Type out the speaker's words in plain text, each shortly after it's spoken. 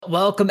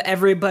Welcome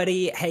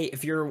everybody. Hey,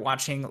 if you're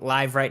watching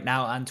live right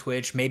now on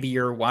Twitch, maybe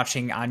you're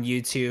watching on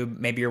YouTube,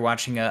 maybe you're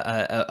watching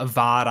a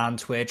VOD on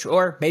Twitch,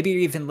 or maybe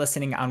you're even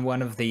listening on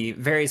one of the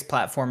various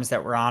platforms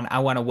that we're on. I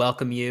want to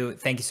welcome you.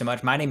 Thank you so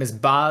much. My name is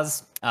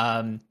Boz.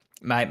 My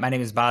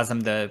name is Boz. I'm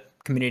the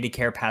community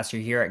care pastor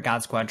here at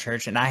God Squad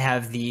Church, and I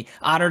have the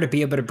honor to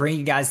be able to bring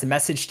you guys the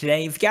message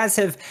today. If you guys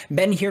have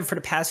been here for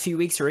the past few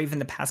weeks or even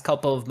the past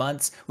couple of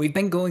months, we've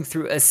been going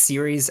through a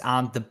series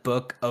on the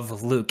book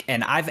of Luke,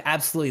 and I've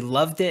absolutely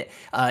loved it.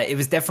 It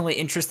was definitely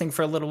interesting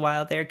for a little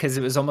while there because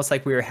it was almost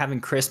like we were having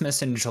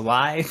Christmas in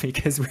July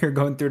because we were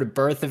going through the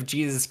birth of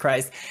Jesus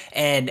Christ.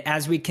 And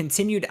as we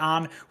continued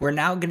on, we're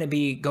now going to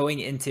be going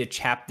into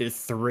chapter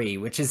 3,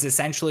 which is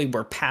essentially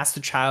we're past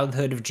the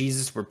childhood of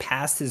Jesus, we're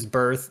past his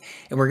birth,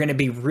 and we're going to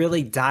be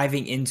really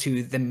diving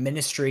into the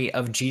ministry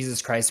of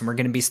Jesus Christ, and we're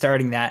going to be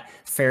starting that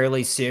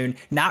fairly soon.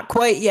 Not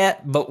quite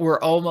yet, but we're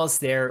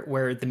almost there,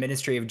 where the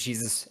ministry of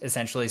Jesus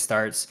essentially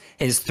starts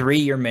his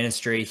 3-year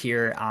ministry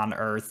here on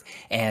earth,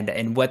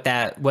 and what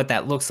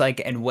that looks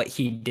like and what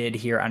he did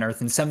here on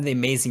earth and some of the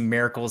amazing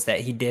miracles that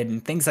he did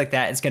and things like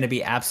that. It's going to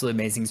be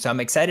absolutely amazing. So I'm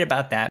excited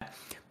about that.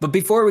 But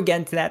before we get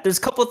into that, there's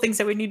a couple of things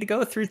that we need to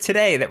go through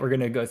today that we're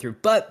going to go through.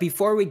 But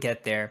before we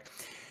get there,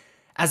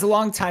 as a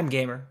longtime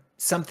gamer,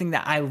 something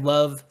that I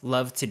love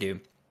to do,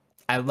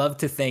 I love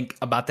to think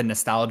about the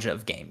nostalgia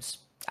of games.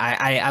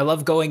 I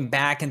love going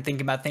back and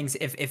thinking about things.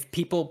 If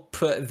people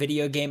put a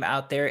video game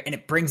out there and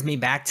it brings me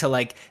back to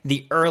like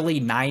the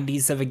early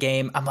 90s of a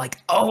game, I'm like,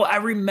 oh, I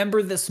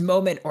remember this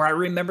moment, or I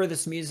remember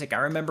this music. I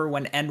remember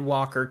when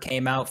Endwalker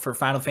came out for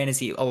Final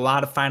Fantasy. A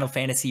lot of Final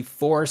Fantasy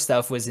IV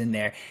stuff was in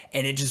there,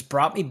 and it just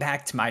brought me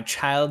back to my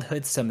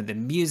childhood, some of the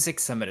music,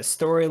 some of the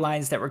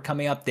storylines that were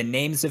coming up, the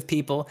names of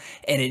people,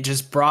 and it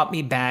just brought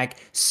me back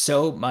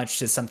so much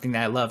to something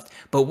that I loved.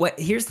 But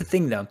here's the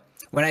thing though,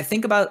 when I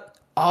think about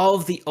all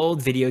of the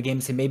old video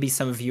games, and maybe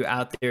some of you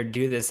out there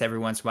do this every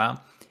once in a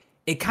while,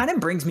 it kind of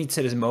brings me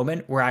to this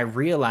moment where I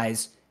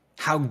realize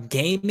how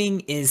gaming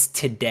is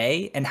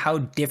today and how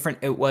different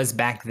it was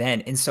back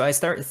then. And so I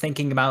start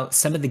thinking about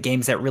some of the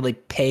games that really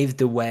paved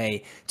the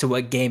way to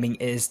what gaming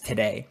is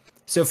today.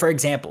 So for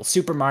example,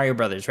 Super Mario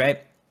Brothers, right?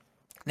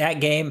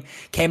 That game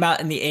came out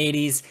in the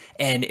 80s,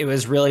 and it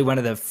was really one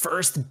of the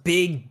first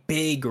big,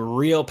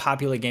 real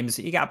popular games.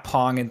 You got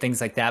Pong and things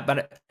like that,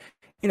 but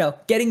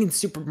getting in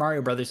Super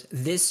Mario Brothers,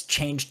 this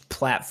changed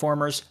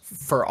platformers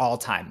for all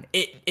time.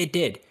 It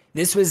did.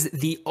 This was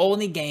the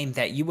only game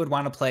that you would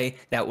want to play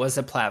that was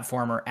a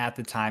platformer at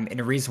the time, and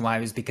the reason why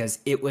was because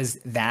it was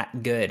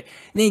that good.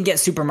 And then you get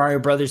Super Mario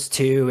Brothers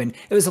 2, and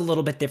it was a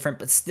little bit different,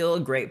 but still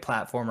a great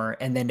platformer.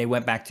 And then they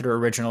went back to their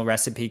original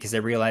recipe because they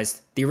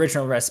realized the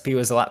original recipe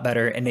was a lot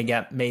better, and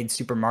they made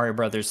Super Mario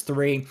Brothers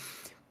 3.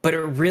 But it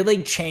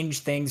really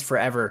changed things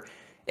forever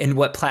in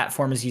what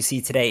platforms you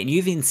see today. And you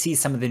even see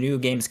some of the new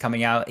games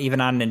coming out, even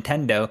on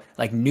Nintendo,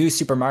 like new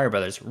Super Mario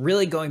Brothers,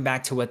 really going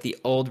back to what the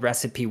old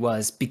recipe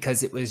was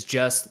because it was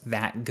just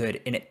that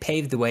good. And it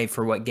paved the way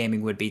for what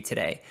gaming would be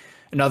today.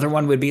 Another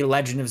one would be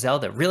Legend of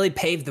Zelda. Really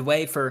paved the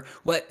way for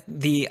what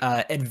the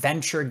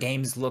adventure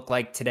games look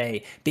like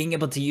today. Being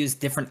able to use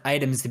different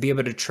items to be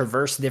able to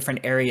traverse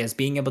different areas,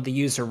 being able to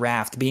use a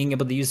raft, being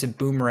able to use a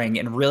boomerang.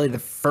 And really the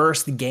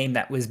first game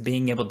that was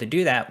being able to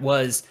do that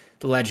was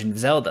The Legend of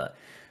Zelda.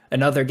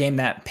 Another game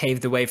that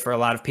paved the way for a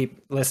lot of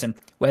people. Listen,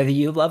 whether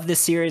you love this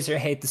series or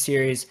hate the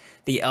series,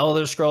 the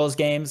Elder Scrolls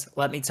games,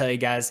 let me tell you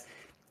guys,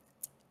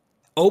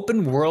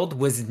 open world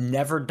was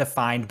never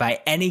defined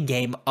by any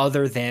game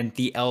other than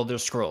the Elder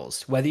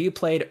Scrolls. Whether you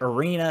played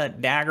Arena,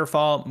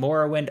 Daggerfall,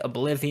 Morrowind,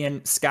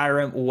 Oblivion,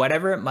 Skyrim,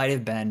 whatever it might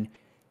have been,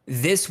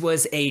 this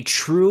was a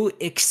true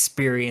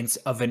experience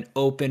of an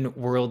open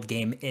world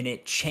game, and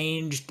it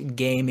changed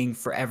gaming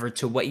forever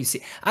to what you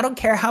see. I don't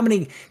care how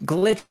many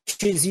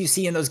glitches you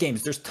see in those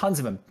games. There's tons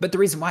of them. But the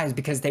reason why is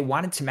because they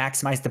wanted to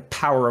maximize the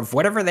power of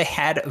whatever they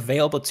had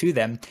available to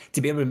them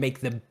to be able to make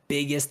the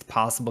biggest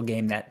possible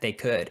game that they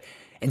could.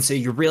 And so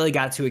you really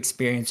got to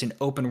experience an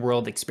open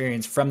world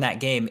experience from that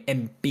game.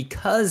 And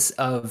because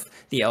of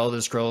the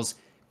Elder Scrolls,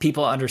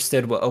 people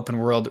understood what open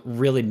world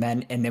really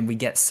meant. And then we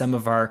get some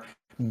of our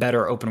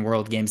better open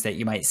world games that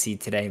you might see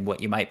today and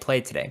what you might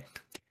play today.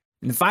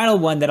 And the final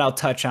one that I'll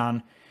touch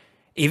on,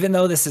 even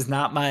though this is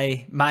not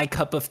my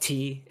cup of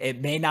tea,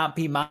 it may not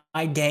be my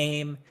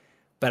game,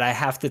 but I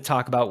have to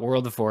talk about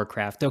World of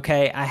Warcraft.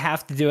 Okay, I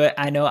have to do it.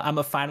 I know I'm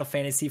a Final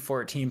Fantasy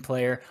 14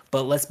 player,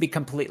 but let's be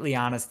completely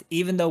honest.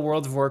 Even though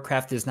World of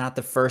Warcraft is not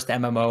the first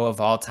MMO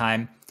of all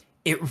time,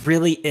 it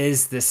really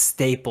is the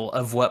staple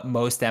of what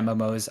most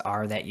MMOs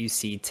are that you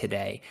see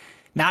today.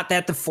 Not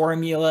that the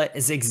formula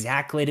is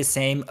exactly the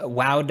same.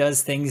 WoW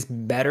does things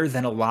better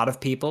than a lot of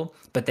people,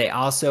 but they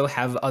also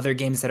have other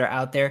games that are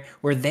out there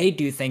where they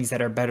do things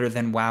that are better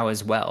than WoW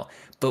as well.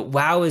 But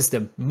WoW is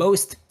the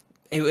most,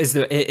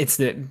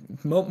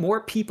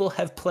 more people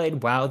have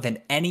played WoW than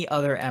any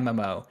other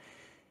MMO.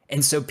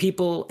 And so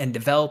people and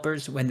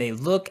developers, when they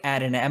look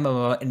at an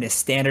MMO and the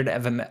standard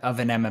of an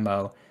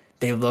MMO,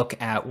 they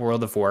look at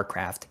World of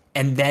Warcraft.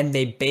 And then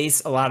they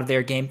base a lot of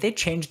their game. They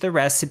change the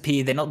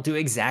recipe. They don't do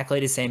exactly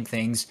the same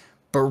things,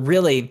 but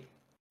really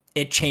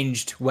it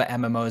changed what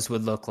MMOs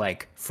would look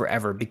like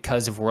forever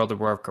because of World of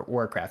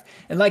Warcraft.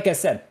 And like I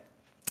said,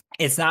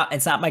 it's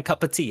not my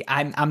cup of tea.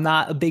 I'm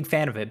not a big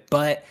fan of it,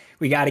 but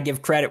we got to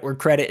give credit where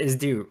credit is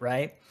due,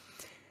 right?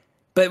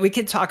 But we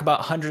could talk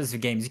about hundreds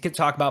of games. You could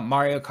talk about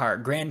Mario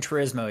Kart, Gran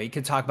Turismo. You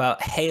could talk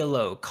about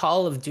Halo,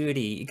 Call of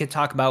Duty. You could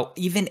talk about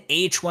even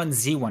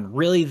H1Z1,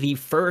 really the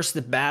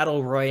first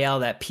battle royale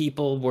that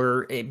people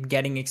were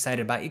getting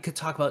excited about. You could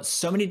talk about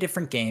so many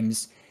different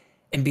games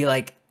and be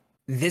like,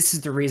 this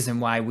is the reason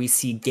why we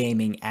see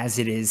gaming as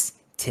it is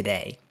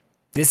today.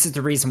 This is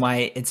the reason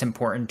why it's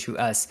important to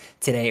us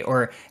today,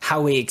 or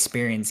how we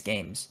experience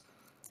games.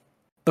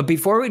 But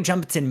before we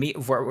jump into the meat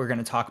of what we're going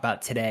to talk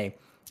about today,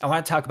 I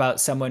want to talk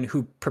about someone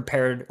who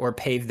prepared or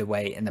paved the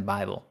way in the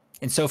Bible.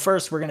 And so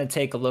first, we're going to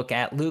take a look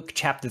at Luke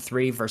chapter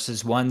 3,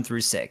 verses 1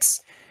 through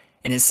 6.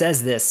 And it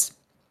says this: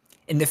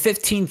 In the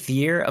 15th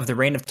year of the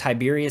reign of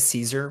Tiberius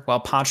Caesar,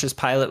 while Pontius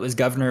Pilate was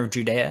governor of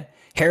Judea,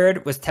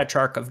 Herod was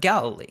tetrarch of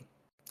Galilee.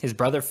 His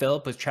brother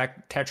Philip was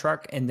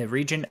tetrarch in the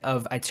region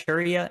of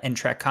Iturea and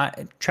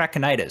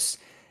Trachonitis,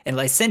 and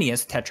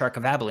Licinius, tetrarch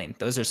of Abilene.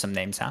 Those are some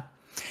names, huh?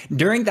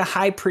 During the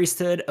high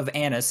priesthood of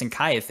Annas and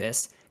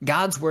Caiaphas,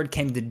 God's word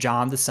came to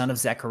John, the son of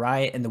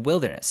Zechariah, in the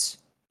wilderness.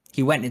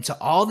 He went into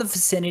all the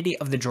vicinity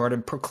of the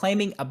Jordan,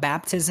 proclaiming a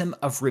baptism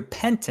of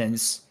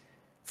repentance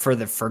for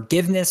the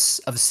forgiveness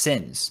of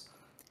sins.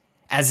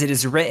 As it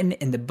is written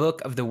in the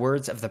book of the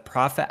words of the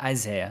prophet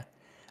Isaiah,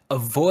 a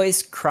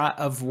voice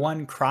of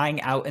one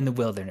crying out in the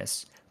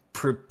wilderness,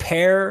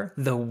 prepare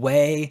the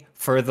way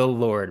for the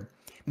Lord.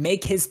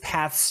 Make his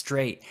path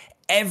straight.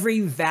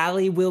 Every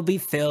valley will be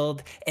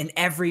filled, and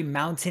every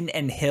mountain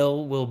and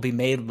hill will be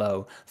made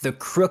low. The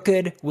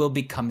crooked will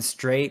become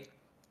straight,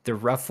 the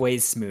rough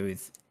ways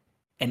smooth.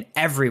 And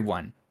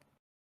everyone,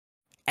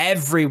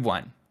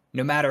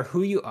 no matter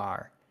who you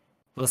are,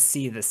 will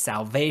see the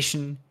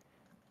salvation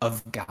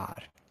of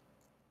God.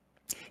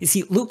 You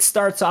see, Luke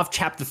starts off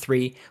chapter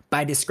 3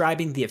 by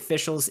describing the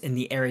officials in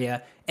the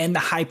area and the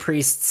high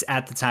priests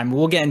at the time.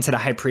 We'll get into the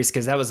high priest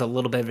because that was a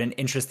little bit of an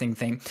interesting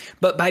thing.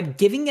 But by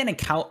giving an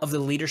account of the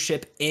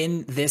leadership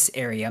in this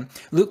area,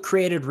 Luke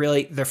created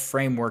really the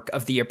framework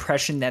of the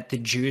oppression that the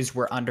Jews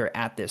were under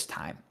at this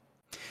time.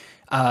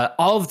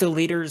 All of the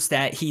leaders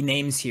that he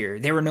names here,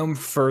 they were known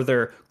for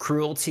their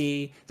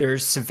cruelty, their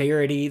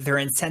severity, their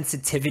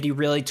insensitivity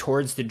really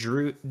towards the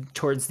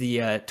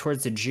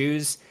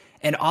Jews.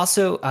 And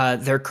also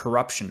their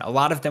corruption. A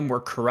lot of them were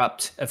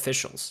corrupt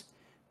officials.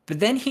 But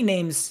then he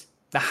names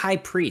the high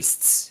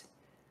priests.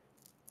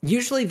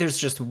 Usually there's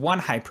just one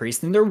high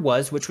priest, and there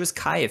was, which was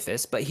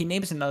Caiaphas, but he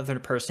names another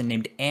person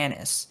named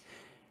Annas.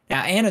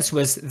 Now, Annas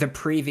was the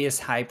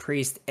previous high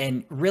priest,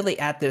 and really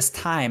at this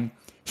time,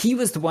 he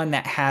was the one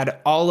that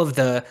had all of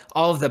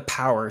the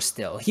power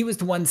still. He was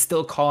the one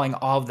still calling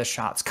all of the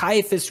shots.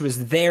 Caiaphas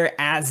was there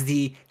as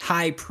the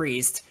high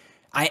priest.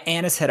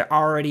 Annas had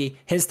already,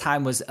 his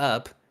time was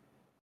up.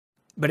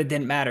 But it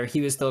didn't matter. He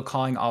was still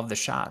calling all of the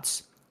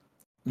shots.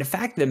 The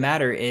fact of the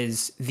matter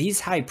is, these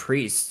high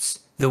priests,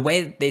 the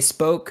way that they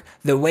spoke,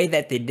 the way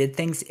that they did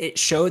things, it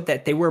showed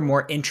that they were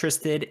more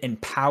interested in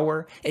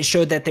power. It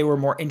showed that they were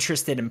more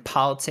interested in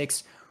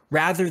politics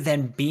rather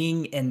than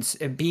being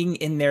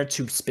in there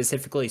to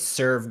specifically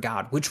serve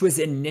God, which was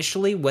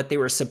initially what they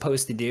were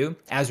supposed to do.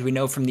 As we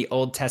know from the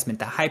Old Testament,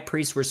 the high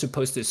priests were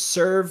supposed to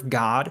serve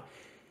God,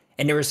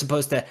 and they were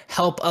supposed to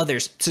help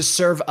others, to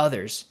serve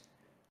others.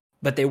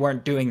 But they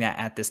weren't doing that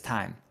at this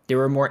time. They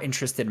were more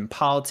interested in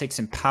politics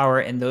and power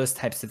and those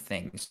types of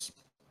things.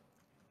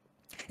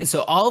 And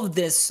so all of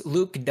this,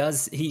 Luke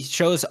does, he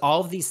shows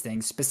all of these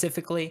things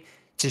specifically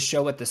to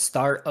show what the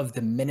start of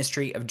the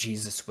ministry of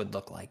Jesus would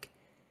look like.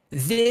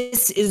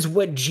 This is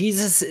what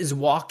Jesus is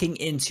walking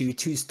into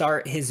to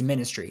start his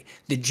ministry.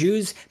 The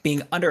Jews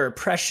being under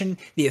oppression,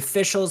 the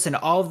officials and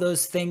all of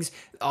those things,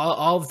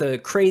 all of the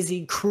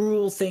crazy,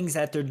 cruel things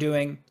that they're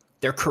doing,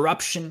 their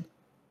corruption.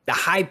 The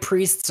high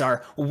priests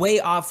are way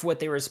off what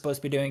they were supposed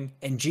to be doing,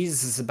 and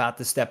Jesus is about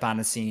to step on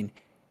the scene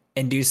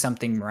and do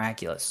something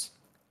miraculous.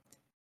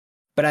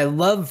 But I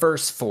love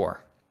verse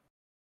 4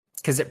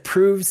 because it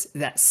proves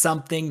that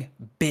something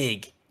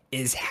big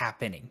is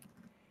happening.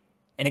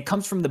 And it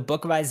comes from the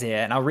book of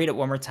Isaiah, and I'll read it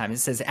one more time. It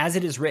says, as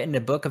it is written in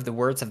the book of the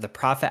words of the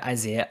prophet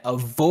Isaiah, a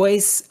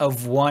voice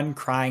of one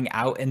crying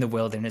out in the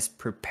wilderness,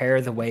 prepare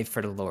the way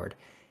for the Lord.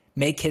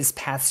 Make his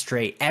path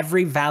straight.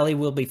 Every valley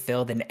will be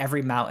filled, and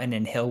every mountain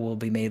and hill will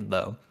be made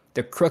low.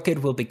 The crooked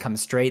will become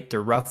straight, the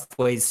rough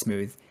ways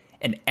smooth,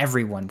 and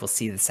everyone will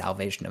see the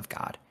salvation of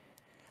God.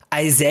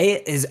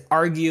 Isaiah is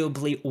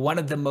arguably one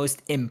of the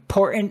most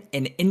important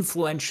and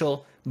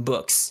influential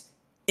books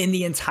in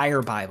the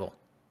entire Bible.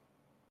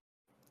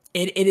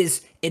 It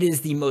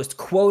is the most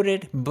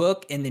quoted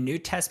book in the New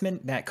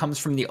Testament that comes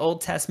from the Old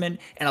Testament,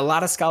 and a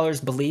lot of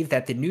scholars believe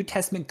that the New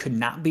Testament could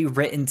not be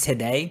written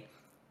today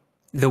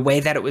the way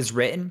that it was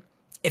written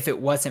if it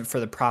wasn't for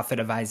the prophet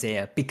of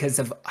Isaiah, because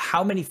of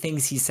how many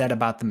things he said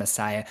about the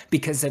Messiah,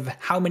 because of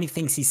how many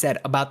things he said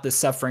about the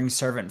suffering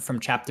servant from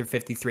chapter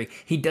 53.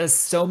 He does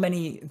so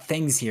many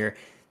things here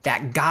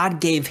that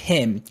God gave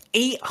him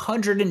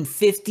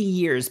 850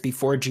 years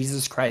before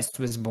Jesus Christ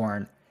was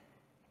born,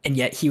 and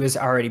yet he was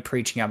already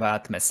preaching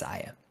about the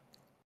Messiah.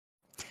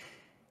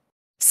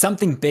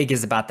 Something big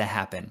is about to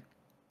happen.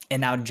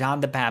 And now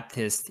John the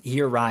Baptist,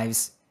 he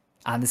arrives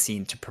on the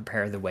scene to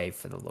prepare the way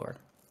for the Lord.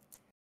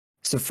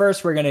 So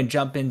first, we're going to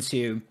jump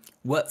into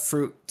what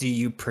fruit do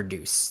you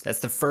produce? That's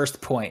the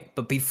first point.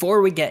 But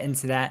before we get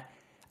into that,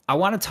 I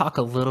want to talk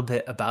a little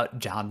bit about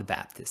John the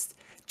Baptist.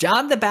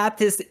 John the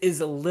Baptist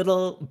is a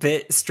little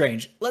bit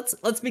strange.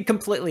 Let's be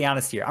completely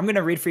honest here. I'm going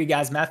to read for you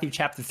guys Matthew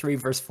chapter 3,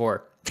 verse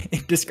 4.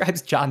 It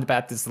describes John the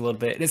Baptist a little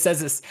bit. And it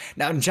says this: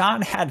 "Now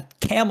John had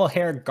camel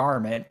hair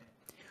garment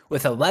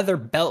with a leather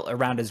belt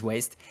around his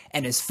waist,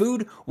 and his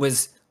food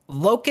was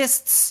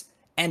locusts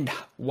and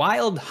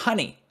wild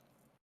honey."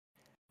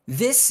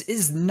 This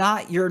is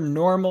not your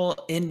normal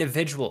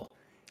individual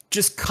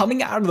just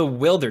coming out of the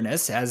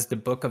wilderness, as the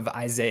book of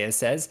Isaiah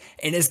says,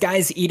 and this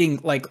guy's eating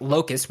like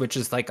locusts, which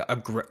is like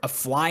a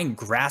flying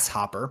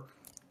grasshopper,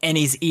 and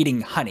he's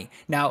eating honey.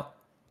 Now,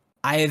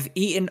 I have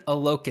eaten a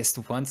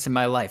locust once in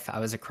my life. I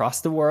was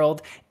across the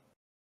world.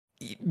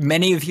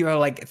 Many of you are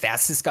like,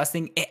 that's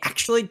disgusting. It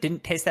actually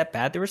didn't taste that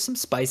bad. There were some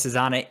spices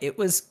on it. It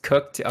was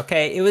cooked.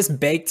 Okay. It was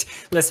baked.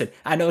 Listen,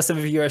 I know some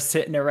of you are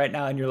sitting there right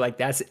now and you're like,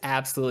 that's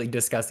absolutely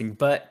disgusting.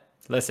 But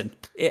listen,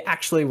 it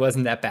actually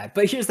wasn't that bad.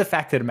 But here's the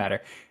fact of the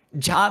matter.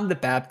 John the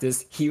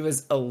Baptist, he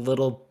was a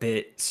little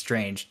bit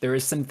strange. There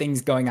was some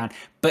things going on.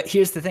 But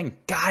here's the thing.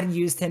 God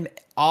used him,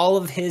 all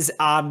of his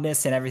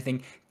oddness and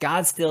everything.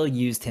 God still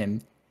used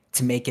him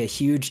to make a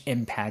huge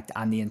impact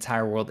on the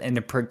entire world and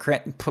to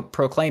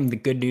proclaim the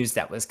good news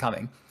that was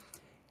coming.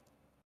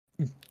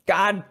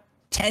 God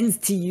tends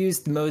to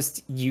use the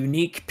most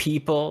unique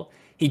people.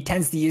 He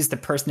tends to use the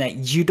person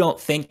that you don't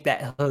think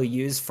that he'll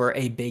use for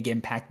a big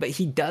impact, but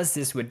he does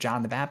this with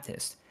John the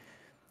Baptist.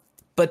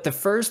 But the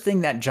first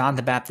thing that John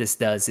the Baptist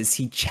does is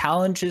he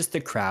challenges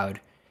the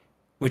crowd,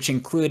 which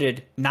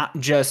included not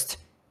just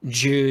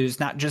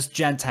Jews, not just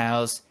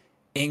Gentiles,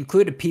 it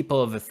included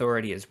people of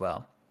authority as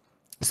well.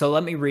 So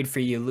let me read for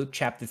you Luke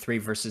chapter 3,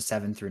 verses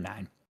 7 through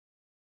 9.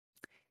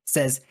 It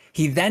says,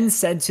 "He then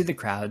said to the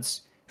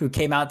crowds who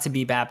came out to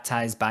be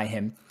baptized by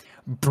him,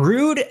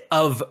 'Brood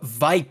of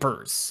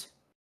vipers,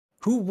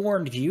 who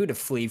warned you to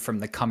flee from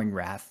the coming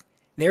wrath?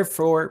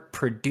 Therefore,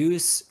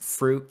 produce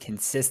fruit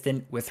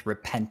consistent with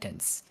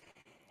repentance.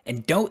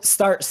 And don't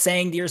start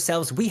saying to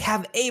yourselves, we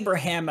have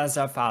Abraham as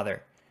our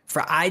father.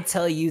 For I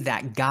tell you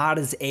that God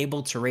is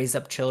able to raise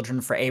up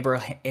children for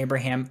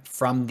Abraham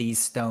from these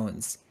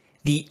stones.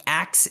 The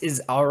axe is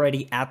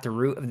already at the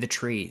root of the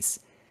trees.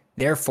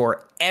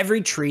 Therefore,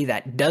 every tree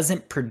that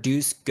doesn't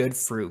produce good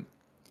fruit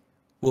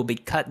will be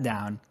cut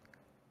down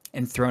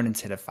and thrown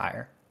into the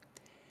fire.'"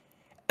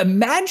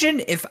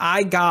 Imagine if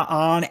I got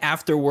on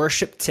after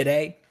worship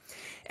today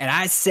and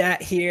I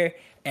sat here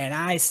and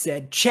I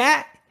said,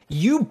 "Chat,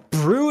 you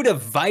brood of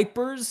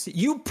vipers,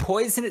 you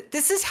poison it."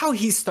 This is how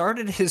he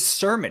started his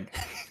sermon.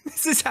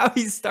 This is how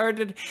he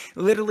started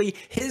literally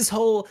his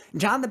whole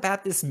John the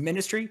Baptist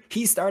ministry.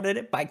 He started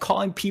it by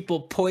calling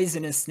people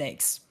poisonous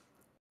snakes.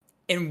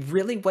 And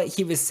really what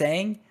he was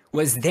saying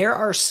was, there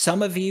are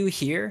some of you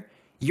here,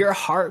 your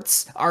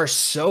hearts are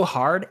so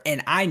hard,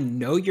 and I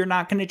know you're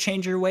not going to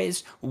change your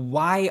ways.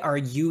 Why are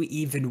you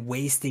even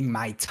wasting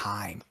my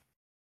time?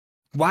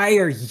 Why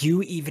are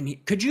you even...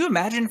 Could you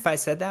imagine if I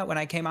said that when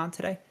I came on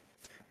today?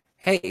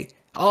 Hey,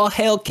 all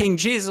hail King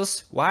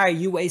Jesus. Why are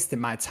you wasting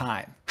my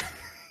time?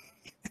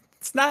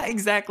 It's not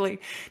exactly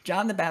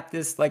John the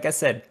Baptist, like I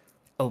said,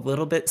 a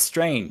little bit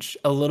strange,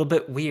 a little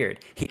bit weird.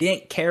 He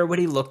didn't care what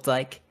he looked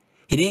like.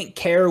 He didn't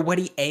care what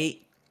he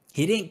ate.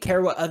 He didn't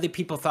care what other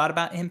people thought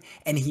about him.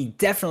 And he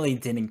definitely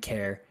didn't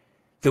care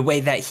the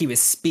way that he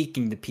was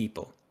speaking to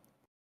people.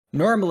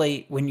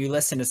 Normally, when you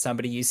listen to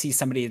somebody, you see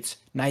somebody that's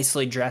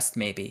nicely dressed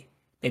maybe.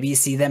 Maybe you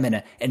see them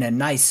in a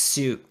nice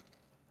suit.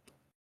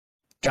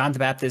 John the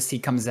Baptist, he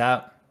comes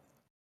out.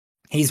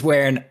 He's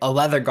wearing a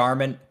leather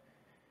garment,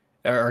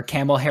 or a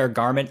camel hair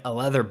garment, a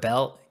leather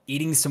belt,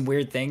 eating some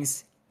weird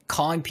things,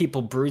 calling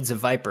people broods of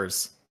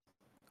vipers.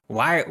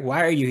 Why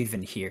are you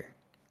even here?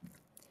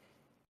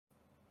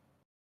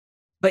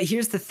 But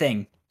here's the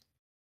thing.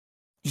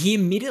 He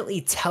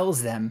immediately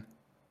tells them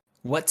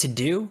what to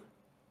do,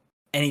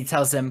 and he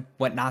tells them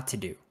what not to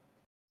do.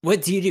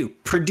 What do you do?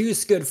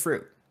 Produce good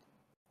fruit.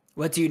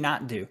 What do you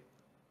not do?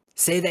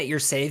 Say that you're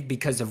saved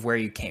because of where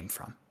you came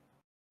from.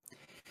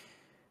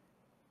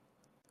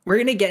 We're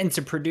going to get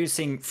into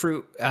producing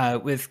fruit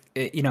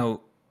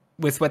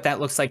with what that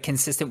looks like,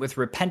 consistent with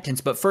repentance.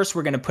 But first,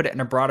 we're going to put it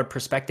in a broader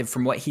perspective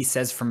from what he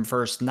says from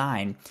verse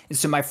 9. And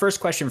so my first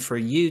question for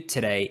you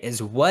today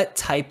is, what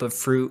type of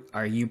fruit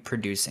are you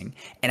producing?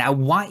 And I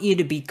want you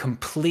to be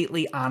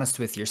completely honest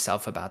with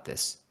yourself about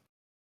this.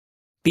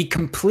 Be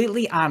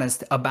completely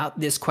honest about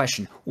this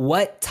question.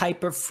 What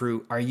type of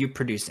fruit are you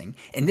producing?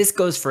 And this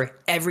goes for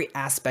every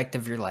aspect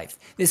of your life.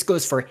 This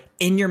goes for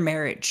in your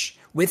marriage,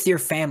 with your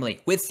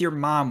family, with your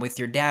mom, with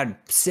your dad,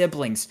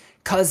 siblings,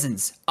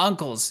 cousins,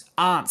 uncles,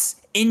 aunts,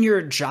 in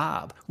your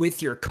job,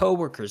 with your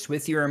coworkers,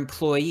 with your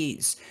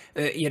employees,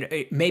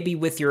 maybe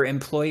with your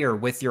employer,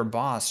 with your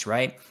boss,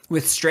 right?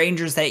 With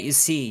strangers that you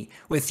see,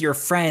 with your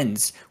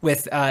friends,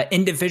 with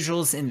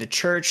individuals in the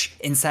church,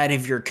 inside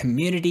of your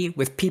community,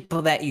 with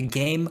people that you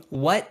game.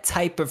 What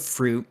type of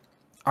fruit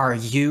are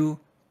you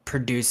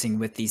producing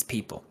with these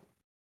people?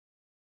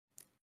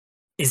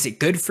 Is it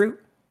good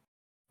fruit?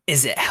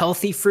 Is it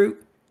healthy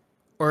fruit?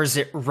 Or is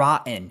it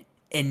rotten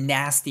and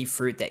nasty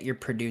fruit that you're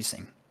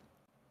producing?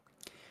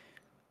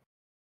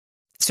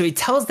 So he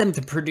tells them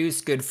to produce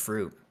good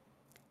fruit.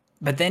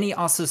 But then he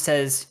also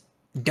says,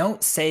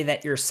 don't say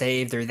that you're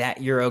saved or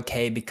that you're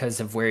okay because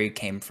of where you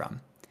came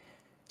from.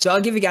 So I'll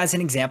give you guys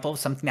an example of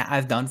something that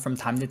I've done from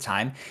time to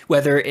time,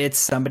 whether it's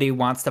somebody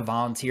wants to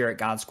volunteer at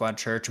God Squad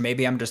Church,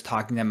 maybe I'm just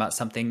talking to them about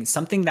something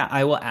that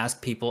I will ask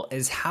people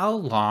is, how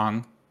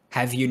long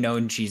have you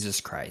known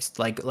Jesus Christ?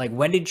 Like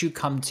when did you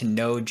come to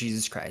know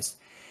Jesus Christ?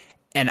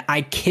 And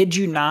I kid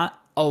you not,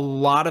 a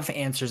lot of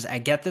answers. I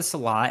get this a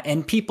lot.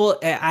 And people,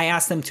 I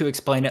ask them to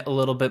explain it a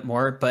little bit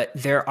more, but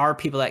there are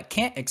people that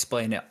can't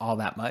explain it all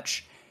that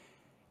much.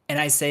 And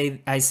I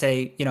say,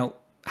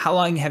 how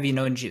long have you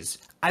known Jesus?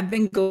 I've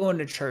been going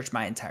to church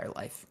my entire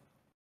life.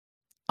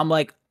 I'm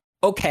like,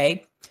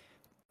 okay,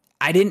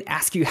 I didn't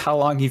ask you how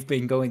long you've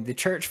been going to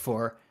church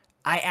for.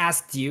 I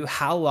asked you,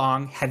 how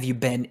long have you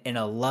been in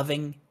a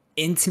loving,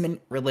 intimate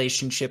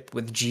relationship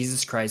with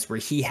Jesus Christ where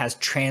he has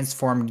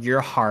transformed your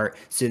heart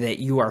so that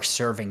you are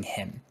serving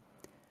him?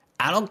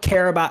 I don't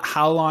care about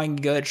how long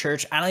you go to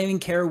church. I don't even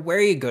care where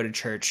you go to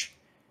church.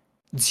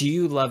 Do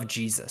you love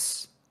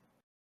Jesus?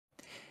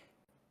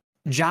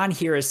 John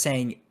here is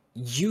saying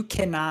you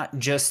cannot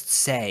just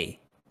say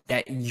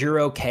that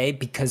you're okay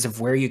because of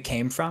where you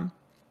came from.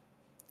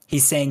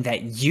 He's saying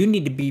that you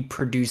need to be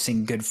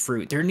producing good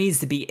fruit. There needs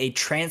to be a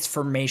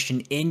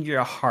transformation in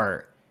your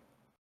heart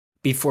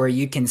before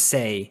you can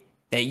say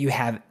that you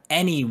have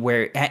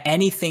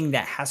anything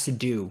that has to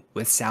do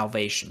with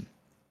salvation.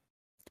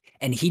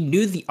 And he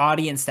knew the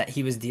audience that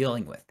he was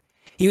dealing with.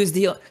 He was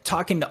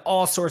talking to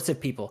all sorts of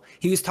people.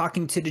 He was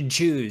talking to the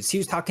Jews. He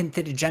was talking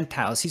to the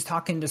Gentiles. He's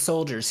talking to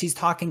soldiers. He's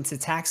talking to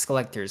tax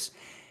collectors.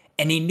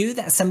 And he knew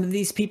that some of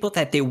these people,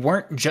 that they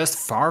weren't just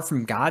far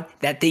from God,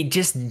 that they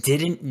just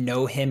didn't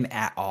know him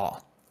at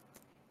all.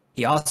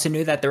 He also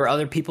knew that there were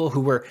other people who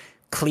were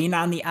clean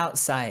on the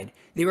outside.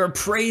 They were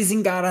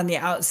praising God on the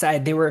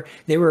outside. They were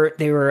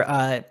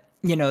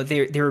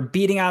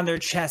beating on their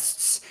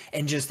chests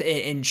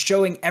and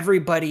showing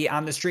everybody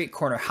on the street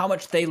corner how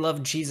much they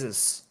loved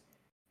Jesus.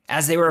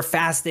 As they were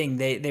fasting,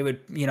 they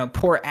would,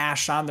 pour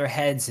ash on their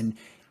heads and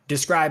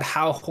describe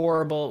how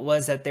horrible it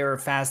was that they were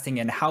fasting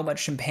and how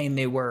much in pain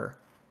they were.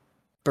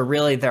 But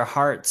really, their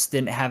hearts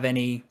didn't have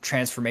any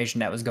transformation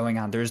that was going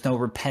on. There was no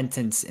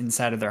repentance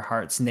inside of their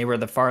hearts, and they were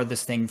the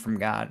farthest thing from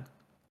God.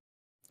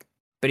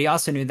 But he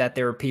also knew that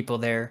there were people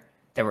there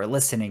that were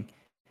listening,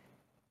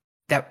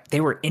 that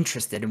they were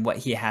interested in what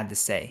he had to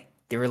say.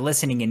 They were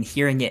listening and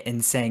hearing it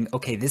and saying,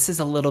 okay, this is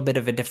a little bit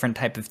of a different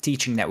type of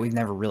teaching that we've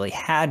never really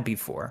had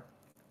before.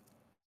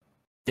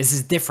 This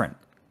is different.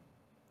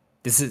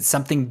 This is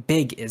something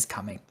big is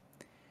coming.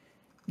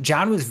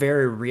 John was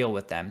very real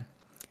with them,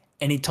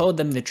 and he told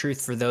them the truth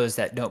for those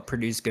that don't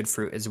produce good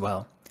fruit as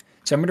well.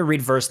 So I'm going to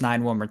read verse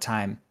 9 one more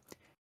time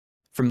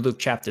from Luke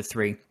chapter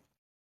 3.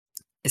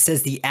 It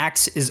says, the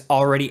axe is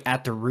already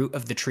at the root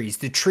of the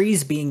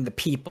trees being the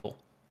people.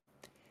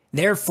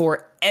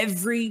 Therefore,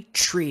 every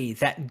tree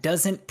that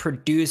doesn't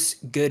produce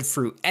good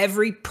fruit,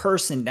 every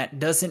person that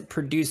doesn't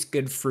produce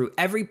good fruit,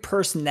 every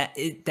person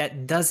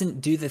that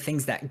doesn't do the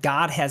things that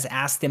God has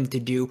asked them to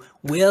do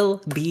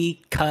will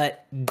be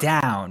cut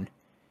down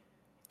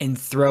and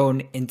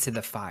thrown into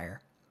the fire.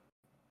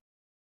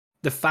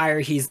 The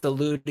fire he's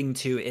alluding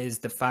to is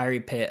the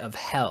fiery pit of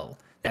hell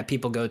that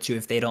people go to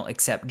if they don't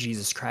accept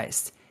Jesus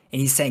Christ. And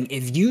he's saying,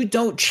 if you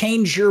don't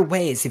change your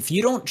ways, if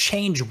you don't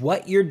change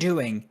what you're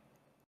doing,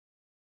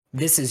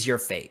 this is your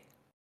fate.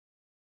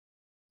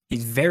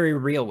 He's very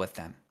real with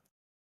them.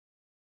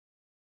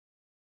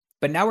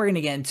 But now we're going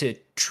to get into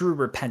true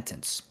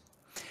repentance.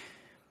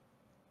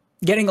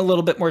 Getting a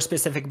little bit more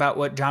specific about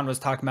what John was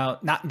talking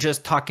about, not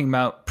just talking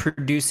about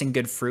producing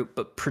good fruit,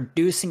 but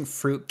producing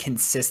fruit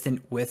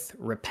consistent with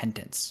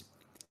repentance.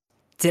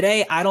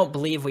 Today, I don't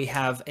believe we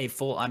have a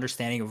full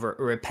understanding of what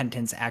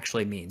repentance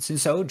actually means. And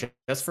so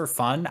just for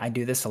fun, I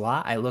do this a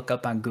lot. I look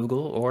up on Google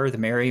or the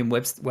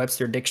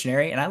Merriam-Webster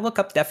dictionary, and I look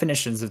up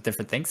definitions of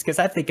different things because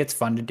I think it's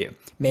fun to do.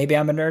 Maybe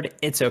I'm a nerd.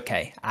 It's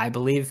okay. I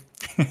believe.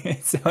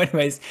 So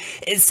anyways,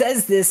 it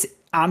says this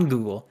on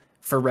Google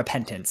for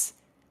repentance.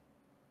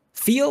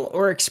 Feel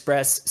or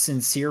express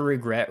sincere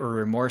regret or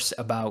remorse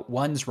about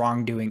one's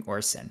wrongdoing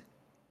or sin.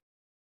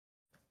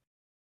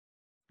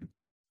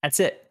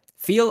 That's it.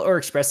 Feel or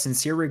express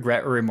sincere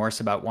regret or remorse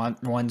about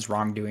one's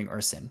wrongdoing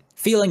or sin.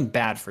 Feeling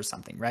bad for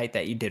something, right,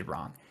 that you did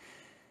wrong.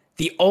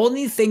 The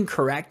only thing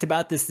correct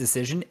about this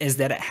decision is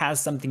that it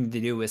has something to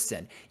do with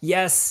sin.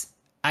 Yes,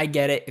 I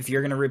get it. If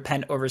you're going to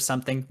repent over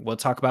something, we'll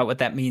talk about what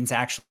that means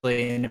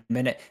actually in a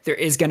minute. There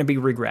is going to be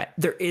regret.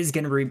 There is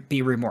going to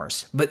be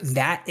remorse. But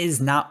that is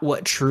not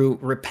what true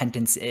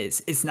repentance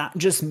is. It's not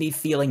just me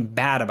feeling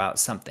bad about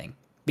something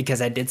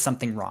because I did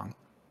something wrong.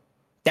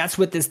 That's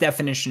what this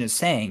definition is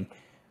saying,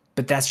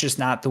 but that's just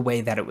not the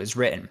way that it was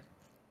written.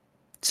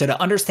 So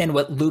to understand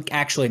what Luke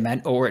actually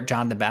meant, or what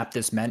John the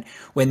Baptist meant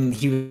when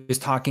he was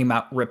talking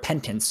about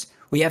repentance,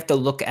 we have to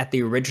look at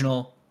the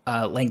original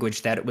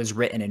language that it was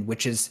written in,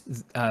 which is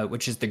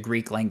the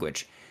Greek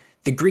language.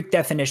 The Greek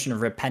definition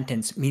of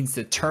repentance means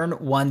to turn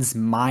one's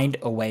mind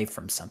away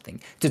from something,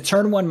 to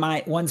turn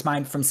one's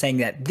mind from saying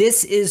that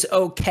this is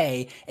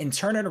okay and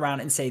turn it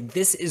around and say,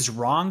 this is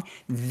wrong,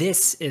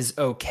 this is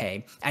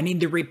okay. I need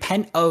to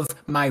repent of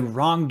my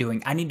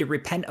wrongdoing. I need to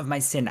repent of my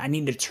sin. I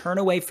need to turn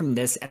away from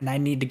this and I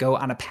need to go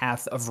on a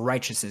path of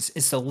righteousness.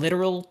 It's the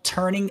literal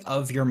turning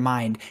of your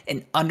mind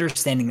and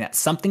understanding that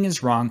something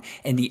is wrong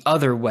and the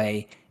other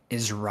way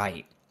is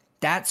right.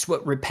 That's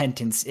what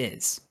repentance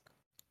is.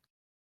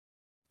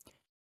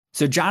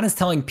 So John is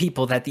telling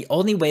people that the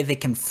only way they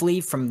can flee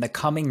from the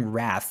coming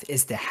wrath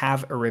is to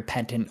have a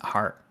repentant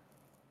heart.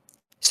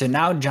 So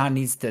now John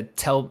needs to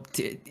tell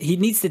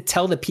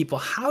the people,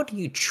 how do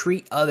you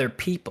treat other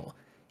people?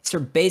 These are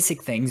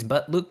basic things,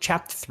 but Luke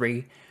chapter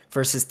 3,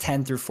 verses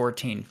 10 through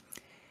 14.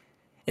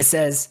 It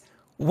says,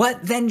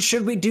 "What then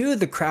should we do?"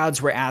 the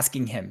crowds were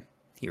asking him.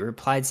 He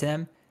replied to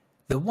them,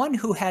 "The one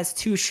who has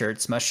 2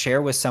 shirts must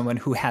share with someone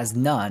who has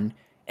none,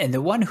 and the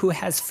one who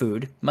has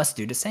food must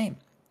do the same."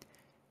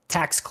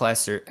 Tax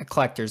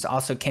collectors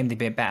also came to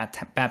be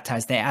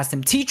baptized. They asked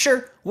him,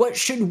 "Teacher, what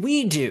should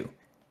we do?"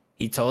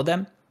 He told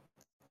them,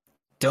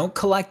 "Don't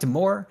collect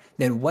more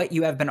than what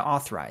you have been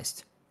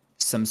authorized."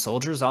 Some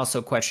soldiers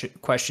also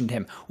questioned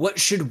him, "What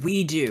should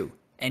we do?"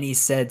 And he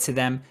said to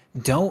them,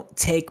 "Don't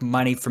take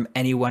money from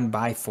anyone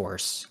by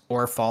force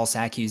or false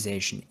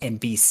accusation, and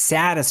be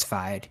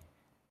satisfied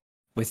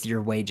with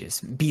your wages.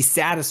 Be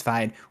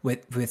satisfied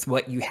with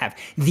what you have."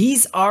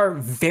 These are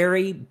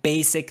very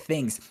basic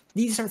things.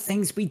 These are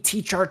things we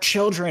teach our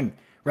children,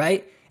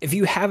 right? If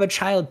you have a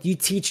child, you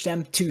teach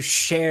them to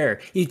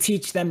share. You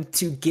teach them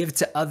to give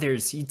to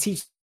others. You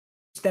teach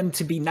them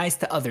to be nice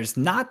to others,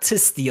 not to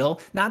steal,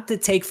 not to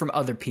take from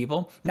other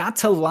people, not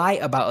to lie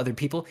about other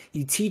people.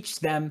 You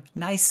teach them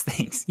nice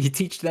things. You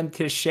teach them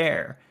to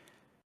share.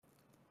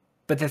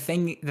 But the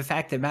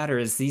fact of the matter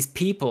is, these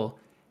people,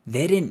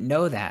 they didn't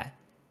know that.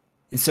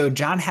 And so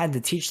John had to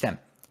teach them.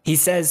 He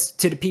says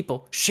to the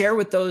people, share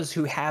with those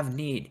who have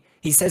need.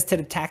 He says to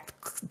the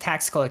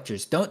tax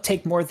collectors, don't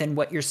take more than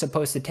what you're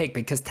supposed to take,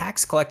 because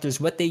tax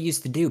collectors, what they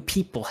used to do,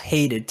 people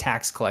hated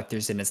tax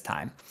collectors in his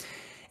time.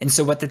 And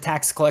so what the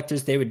tax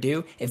collectors, they would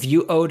do, if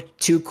you owed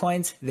 2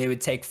 coins, they would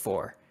take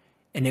 4.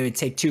 And they would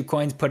take 2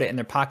 coins, put it in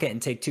their pocket,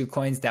 and take 2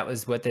 coins. That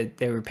was what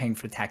they were paying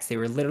for tax. They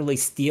were literally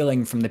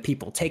stealing from the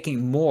people,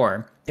 taking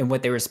more than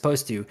what they were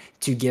supposed to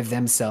give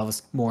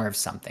themselves more of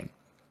something.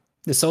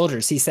 The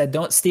soldiers, he said,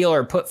 don't steal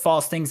or put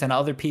false things on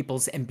other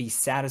people's, and be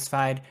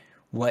satisfied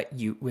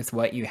with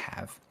what you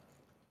have.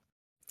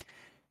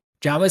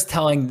 John was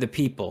telling the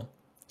people,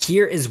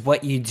 here is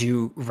what you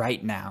do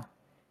right now.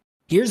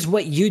 Here's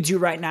what you do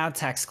right now,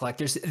 tax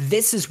collectors.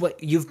 This is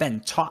what you've been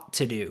taught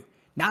to do.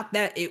 Not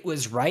that it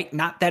was right,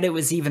 not that it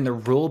was even the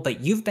rule, but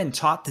you've been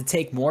taught to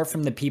take more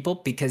from the people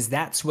because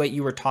that's what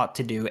you were taught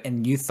to do,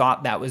 and you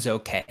thought that was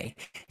okay.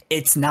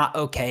 It's not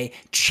okay.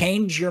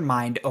 Change your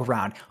mind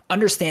around.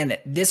 Understand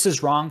that this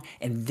is wrong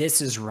and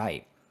this is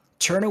right.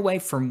 Turn away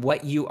from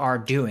what you are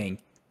doing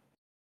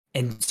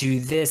and do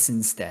this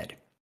instead.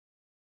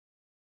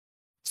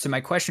 So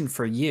my question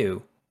for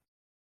you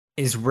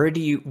is, where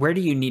do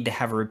you need to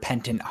have a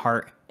repentant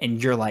heart in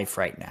your life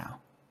right now?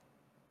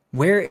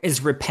 Where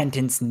is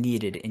repentance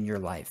needed in your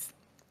life?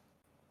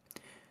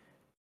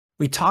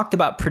 We talked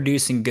about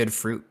producing good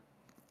fruit,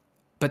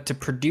 but to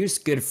produce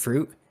good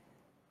fruit,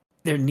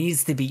 there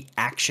needs to be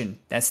action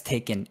that's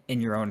taken in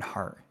your own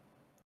heart.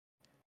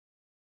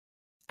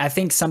 I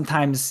think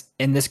sometimes,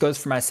 and this goes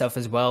for myself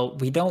as well,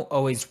 we don't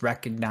always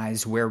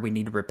recognize where we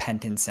need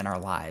repentance in our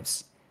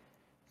lives.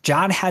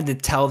 John had to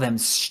tell them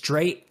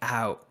straight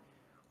out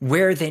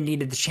where they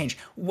needed to change.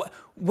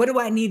 What do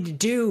I need to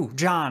do,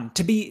 John,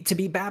 to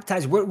be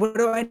baptized? What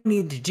do I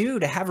need to do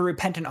to have a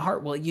repentant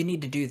heart? Well, you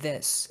need to do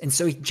this. And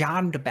so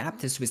John the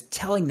Baptist was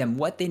telling them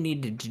what they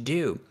needed to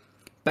do.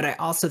 But I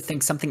also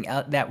think something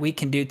that we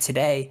can do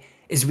today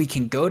is we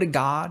can go to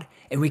God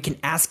and we can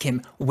ask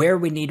him where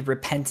we need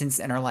repentance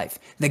in our life.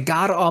 The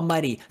God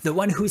Almighty, the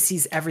one who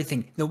sees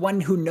everything, the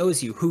one who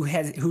knows you,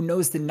 who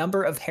knows the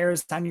number of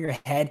hairs on your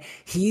head.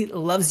 He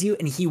loves you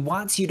and he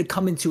wants you to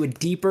come into a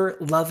deeper,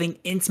 loving,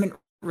 intimate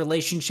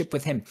relationship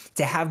with him,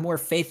 to have more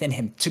faith in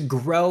him, to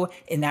grow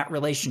in that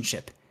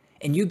relationship.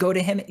 And you go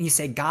to him and you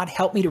say, God,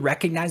 help me to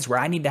recognize where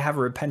I need to have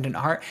a repentant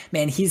heart.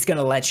 Man, he's going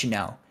to let you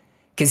know,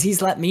 because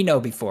he's let me know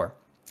before.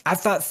 I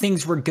thought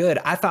things were good.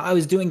 I thought I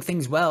was doing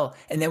things well.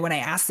 And then when I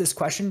ask this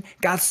question,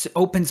 God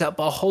opens up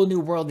a whole new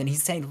world and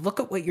he's saying, look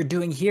at what you're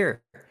doing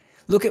here.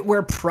 Look at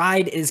where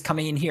pride is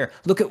coming in here.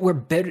 Look at where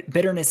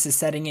bitterness is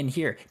setting in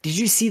here. Did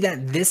you see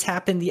that this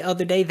happened the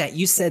other day, that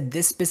you said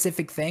this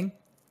specific thing?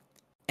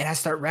 And I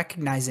start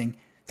recognizing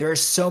there are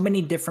so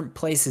many different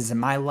places in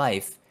my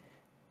life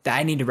that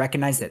I need to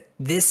recognize that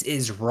this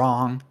is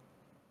wrong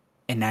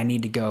and I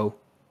need to go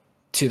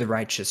to the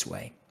righteous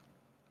way.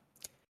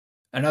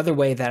 Another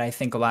way that I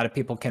think a lot of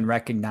people can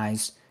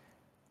recognize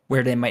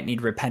where they might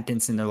need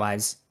repentance in their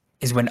lives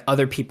is when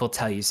other people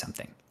tell you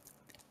something.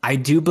 I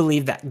do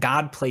believe that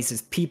God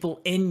places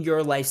people in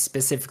your life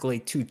specifically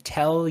to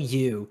tell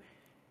you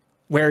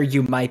where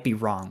you might be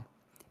wrong.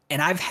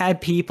 And I've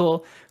had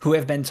people who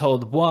have been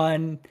told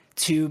 1,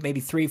 2, maybe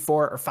 3,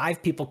 4, or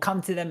 5 people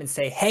come to them and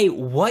say, hey,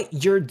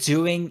 what you're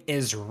doing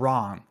is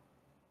wrong.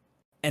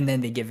 And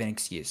then they give an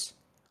excuse.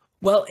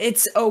 Well,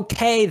 it's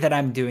okay that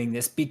I'm doing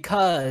this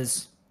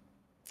because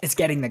it's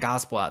getting the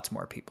gospel out to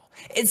more people.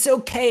 It's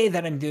okay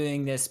that I'm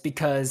doing this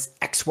because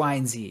X, Y,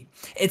 and Z.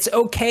 It's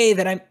okay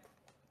that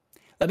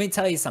let me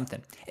tell you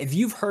something. If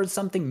you've heard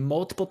something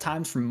multiple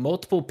times from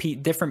multiple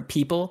different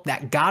people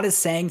that God is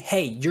saying,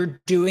 hey,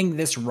 you're doing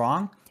this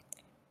wrong,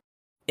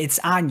 it's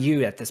on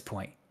you at this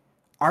point.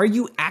 Are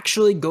you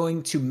actually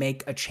going to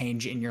make a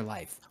change in your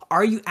life?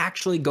 Are you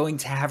actually going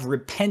to have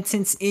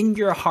repentance in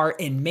your heart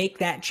and make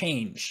that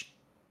change?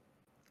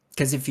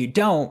 Because if you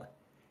don't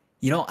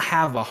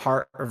have a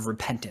heart of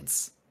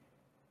repentance.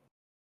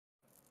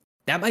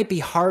 That might be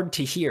hard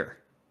to hear.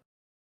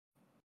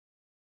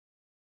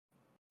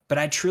 But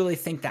I truly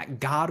think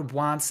that God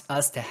wants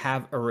us to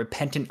have a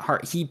repentant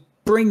heart. He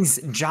brings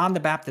John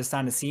the Baptist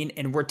on the scene,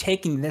 and we're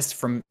taking this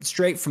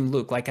straight from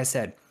Luke. Like I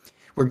said,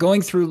 we're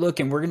going through Luke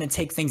and we're going to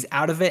take things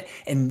out of it.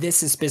 And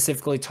this is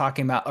specifically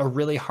talking about a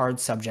really hard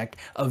subject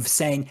of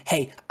saying,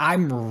 hey,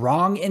 I'm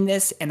wrong in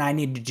this and I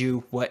need to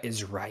do what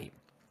is right.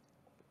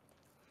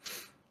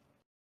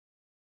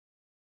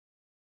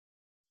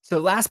 So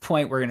the last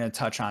point we're going to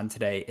touch on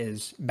today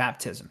is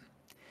baptism.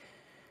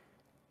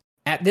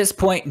 At this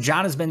point,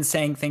 John has been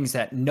saying things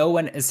that no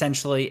one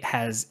essentially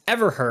has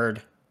ever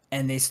heard,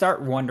 and they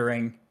start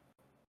wondering,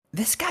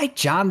 this guy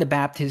John the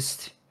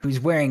Baptist, who's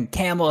wearing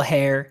camel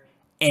hair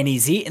and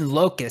he's eating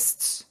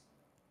locusts,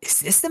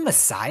 is this the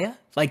Messiah?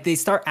 Like, they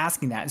start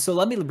asking that. And so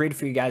let me read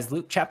for you guys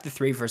Luke chapter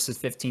 3, verses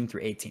 15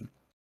 through 18.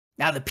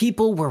 Now the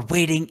people were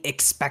waiting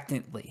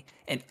expectantly,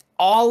 and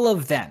all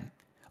of them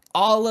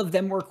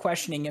were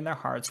questioning in their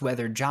hearts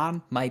whether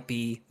John might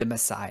be the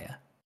Messiah.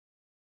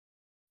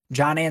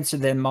 John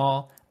answered them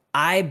all,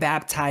 I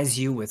baptize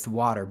you with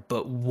water,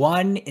 but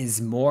one who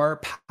is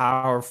more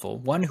powerful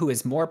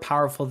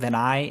than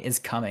I is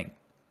coming.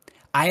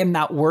 I am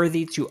not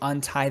worthy to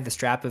untie the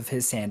strap of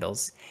his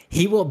sandals.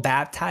 He will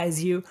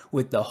baptize you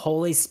with the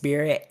Holy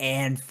Spirit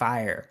and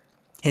fire.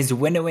 His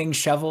winnowing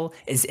shovel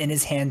is in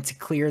his hand to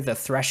clear the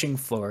threshing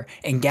floor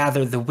and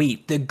gather the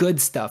wheat, the good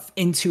stuff,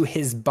 into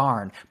his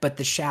barn. But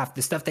the chaff,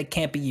 the stuff that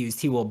can't be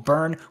used, he will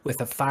burn with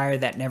a fire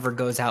that never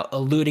goes out,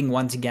 alluding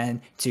once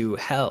again to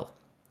hell.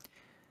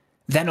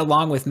 Then,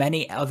 along with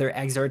many other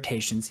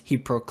exhortations, he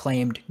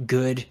proclaimed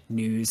good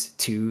news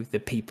to the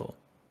people.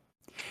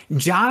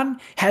 John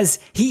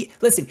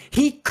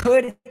he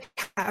could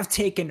have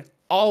taken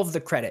all of the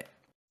credit.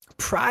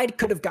 Pride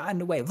could have gotten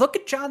away. Look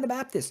at John the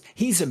Baptist.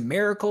 He's a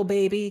miracle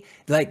baby.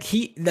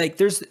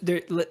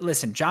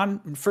 Listen, John,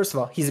 first of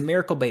all, he's a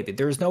miracle baby.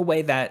 There's no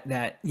way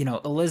that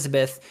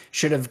Elizabeth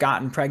should have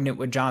gotten pregnant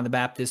with John the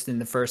Baptist in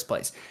the first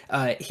place.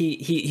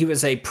 He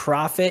was a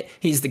prophet.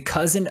 He's the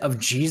cousin of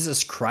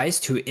Jesus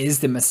Christ, who is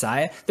the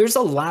Messiah. There's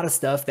a lot of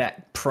stuff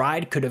that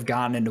pride could have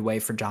gotten in the way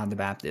for John the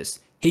Baptist.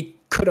 He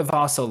could have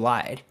also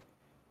lied.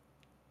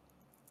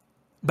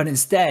 But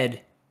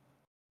instead,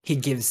 he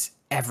gives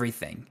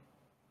everything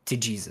to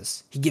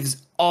Jesus. He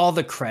gives all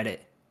the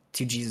credit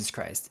to Jesus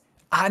Christ.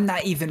 I'm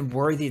not even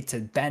worthy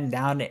to bend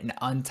down and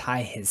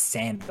untie his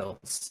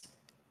sandals.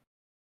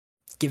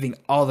 Giving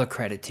all the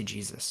credit to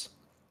Jesus.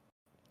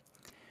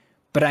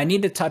 But I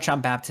need to touch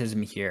on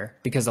baptism here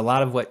because a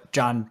lot of what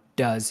John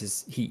does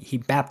is he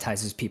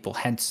baptizes people,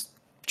 hence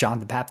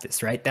John the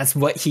Baptist, right? That's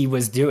what he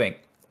was doing.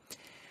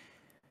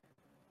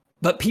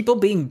 But people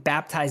being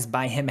baptized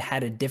by him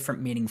had a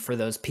different meaning for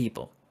those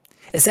people.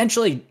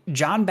 Essentially,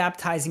 John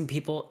baptizing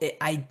people, it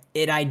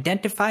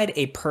identified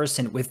a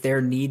person with their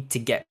need to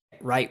get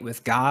right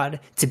with God,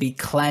 to be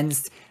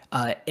cleansed.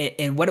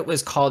 And what it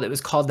was called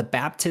the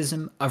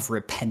baptism of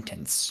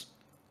repentance.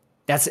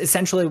 That's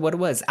essentially what it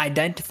was,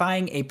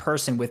 identifying a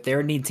person with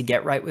their need to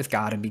get right with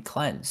God and be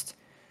cleansed.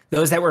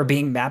 Those that were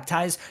being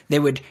baptized, they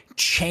would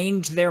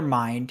change their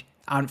mind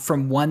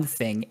from one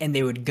thing and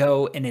they would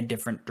go in a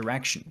different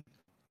direction.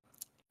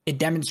 It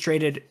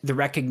demonstrated the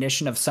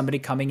recognition of somebody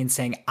coming and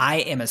saying, I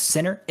am a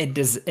sinner.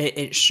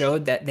 It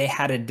showed that they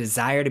had a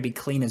desire to be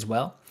clean as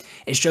well.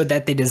 It showed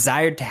that they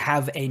desired to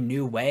have a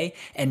new way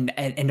and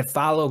to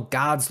follow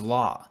God's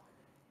law.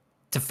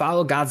 To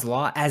follow God's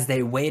law as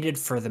they waited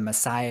for the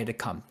Messiah to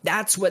come.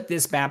 That's what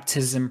this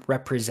baptism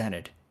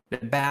represented. The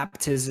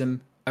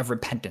baptism of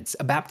repentance,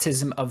 a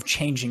baptism of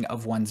changing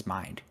of one's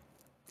mind.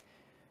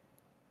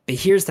 But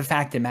here's the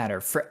fact of the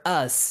matter. For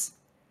us,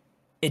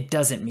 it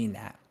doesn't mean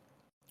that.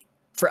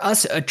 For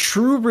us, a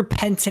true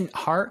repentant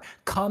heart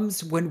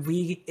comes when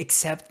we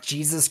accept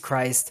Jesus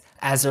Christ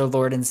as our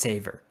Lord and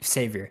Savior.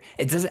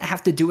 It doesn't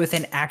have to do with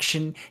an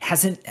action,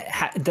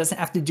 it doesn't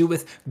have to do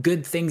with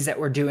good things that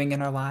we're doing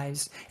in our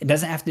lives. It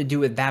doesn't have to do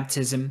with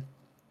baptism.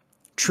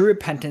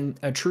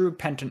 A true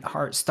repentant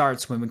heart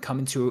starts when we come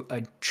into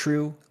a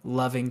true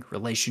loving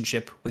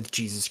relationship with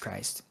Jesus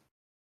Christ.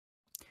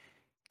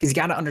 Because you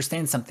got to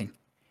understand something.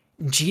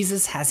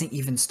 Jesus hasn't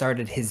even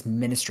started his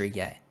ministry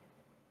yet.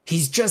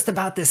 He's just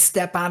about to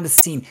step on the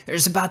scene.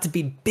 There's about to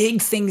be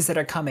big things that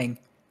are coming,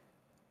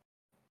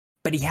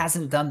 but he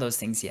hasn't done those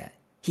things yet.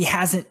 He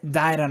hasn't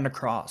died on the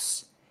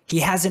cross. He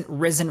hasn't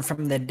risen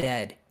from the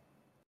dead.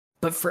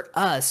 But for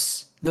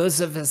us, those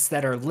of us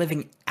that are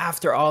living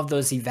after all of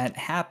those events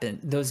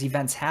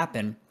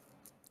happen,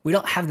 we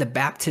don't have the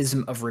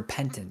baptism of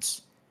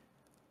repentance.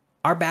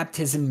 Our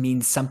baptism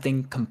means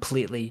something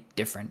completely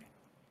different.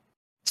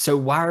 So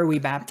why are we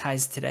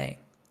baptized today?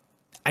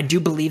 I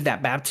do believe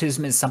that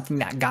baptism is something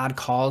that God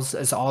calls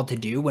us all to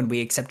do when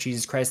we accept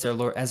Jesus Christ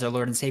as our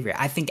Lord and Savior.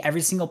 I think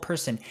every single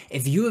person,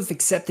 if you have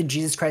accepted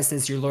Jesus Christ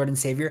as your Lord and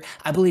Savior,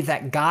 I believe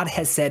that God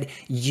has said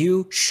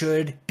you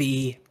should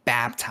be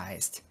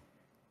baptized.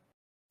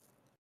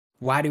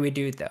 Why do we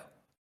do it though?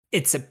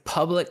 It's a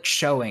public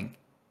showing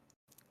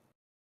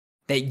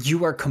that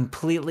you are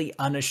completely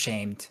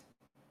unashamed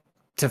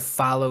to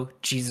follow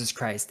Jesus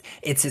Christ.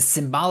 It's a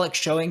symbolic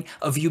showing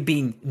of you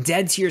being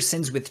dead to your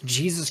sins with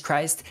Jesus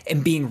Christ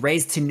and being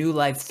raised to new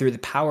life through the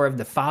power of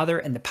the Father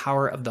and the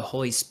power of the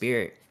Holy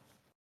Spirit.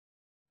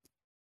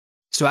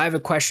 So I have a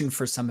question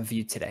for some of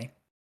you today.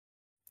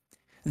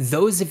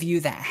 Those of you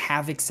that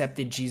have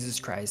accepted Jesus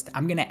Christ,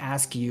 I'm going to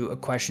ask you a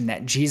question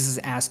that Jesus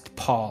asked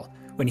Paul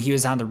when he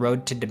was on the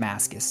road to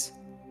Damascus.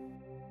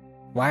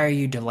 Why are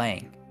you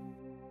delaying?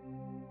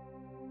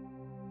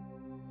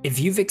 If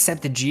you've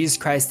accepted Jesus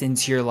Christ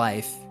into your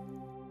life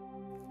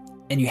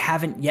and you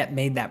haven't yet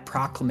made that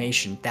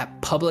proclamation, that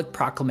public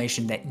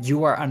proclamation that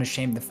you are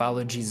unashamed to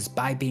follow Jesus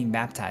by being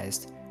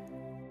baptized,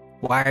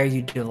 why are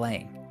you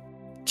delaying?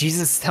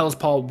 Jesus tells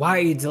Paul, why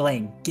are you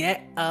delaying?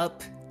 Get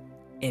up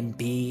and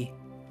be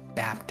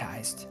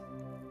baptized.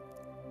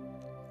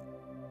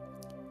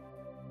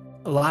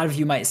 A lot of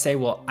you might say,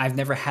 well, I've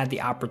never had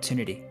the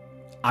opportunity.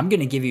 I'm going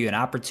to give you an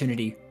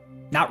opportunity,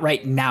 not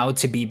right now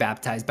to be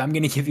baptized, but I'm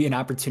going to give you an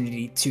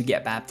opportunity to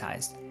get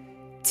baptized.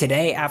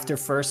 Today, after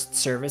first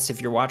service,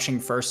 if you're watching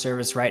first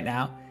service right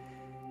now,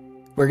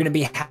 we're going to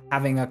be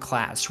having a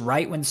class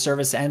right when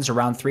service ends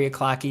around 3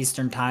 o'clock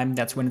Eastern time.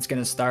 That's when it's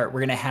going to start.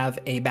 We're going to have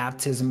a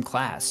baptism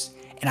class.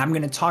 And I'm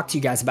going to talk to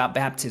you guys about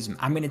baptism.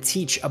 I'm going to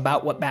teach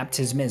about what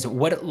baptism is,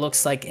 what it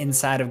looks like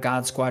inside of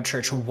God Squad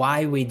Church,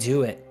 why we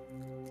do it.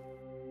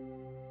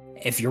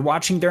 If you're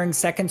watching during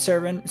second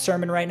sermon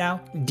right now,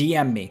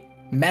 DM me,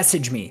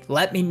 message me,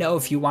 let me know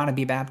if you want to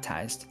be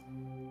baptized.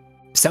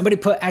 Somebody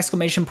put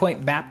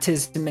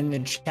 !baptism in the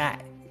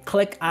chat.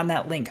 Click on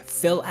that link,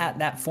 fill out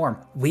that form.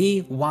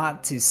 We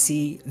want to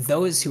see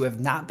those who have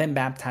not been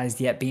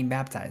baptized yet being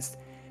baptized.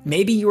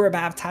 Maybe you were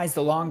baptized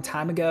a long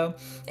time ago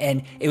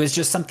and it was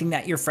just something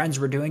that your friends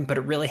were doing, but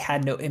it really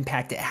had no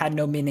impact. It had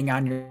no meaning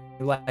on your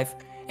life.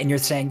 And you're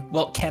saying,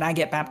 well, can I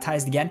get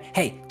baptized again?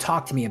 Hey,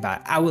 talk to me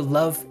about it. I would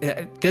love,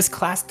 this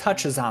class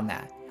touches on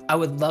that. I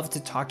would love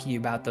to talk to you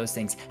about those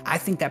things. I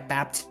think that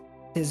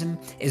baptism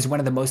is one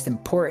of the most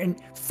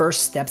important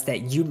first steps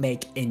that you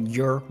make in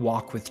your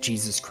walk with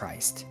Jesus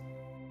Christ.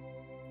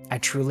 I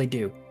truly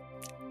do.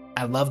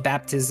 I love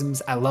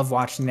baptisms. I love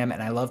watching them,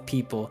 and I love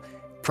people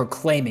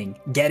proclaiming,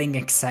 getting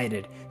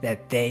excited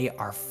that they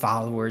are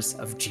followers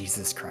of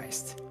Jesus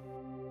Christ.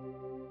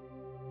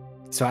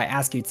 So I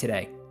ask you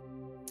today,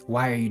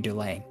 why are you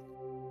delaying?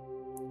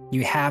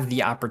 You have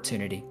the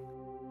opportunity.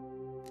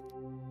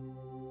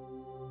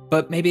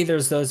 But maybe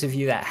there's those of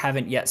you that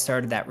haven't yet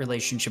started that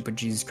relationship with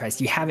Jesus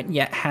Christ. You haven't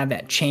yet had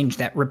that change,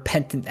 that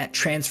repentant, that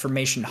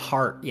transformation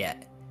heart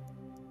yet.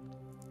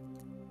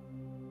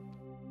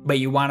 But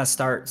you want to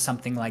start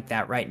something like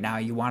that right now.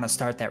 You want to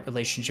start that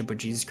relationship with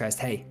Jesus Christ.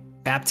 Hey,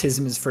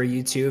 baptism is for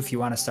you too if you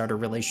want to start a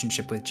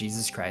relationship with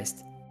Jesus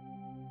Christ.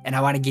 And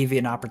I want to give you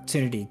an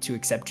opportunity to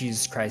accept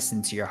Jesus Christ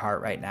into your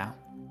heart right now.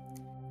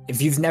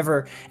 If you've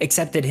never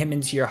accepted him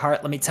into your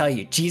heart, let me tell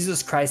you,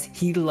 Jesus Christ,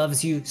 he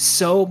loves you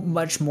so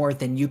much more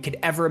than you could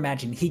ever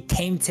imagine. He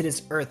came to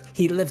this earth.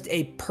 He lived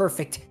a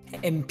perfect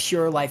and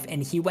pure life,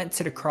 and he went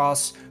to the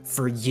cross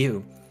for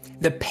you.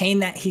 The pain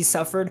that he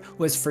suffered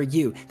was for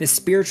you. The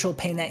spiritual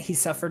pain that he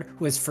suffered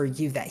was for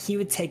you, that he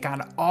would take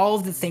on all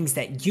of the things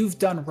that you've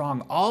done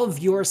wrong, all of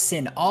your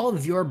sin, all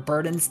of your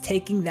burdens,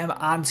 taking them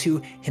onto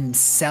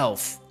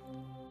himself,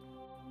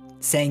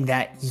 saying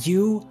that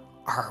you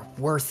are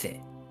worth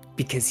it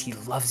because he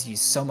loves you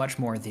so much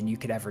more than you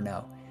could ever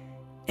know.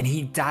 And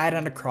he died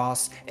on a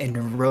cross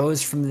and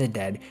rose from the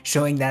dead,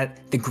 showing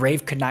that the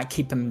grave could not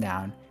keep him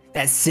down,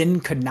 that sin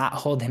could not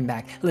hold him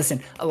back.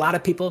 Listen, a lot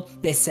of people,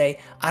 they say,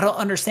 I don't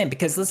understand,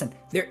 because listen,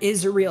 there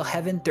is a real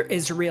heaven, there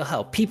is a real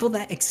hell. People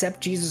that accept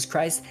Jesus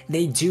Christ,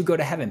 they do go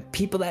to heaven.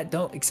 People that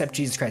don't accept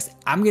Jesus Christ,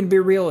 I'm going to be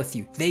real with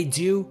you, they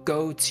do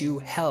go to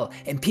hell.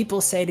 And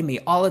people say to me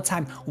all the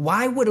time,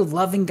 why would a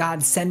loving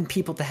God send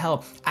people to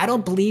hell? I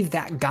don't believe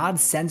that God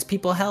sends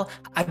people to hell.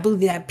 I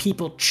believe that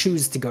people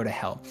choose to go to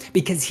hell,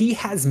 because he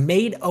has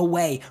made a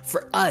way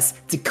for us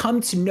to come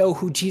to know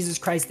who Jesus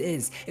Christ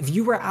is. If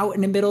you were out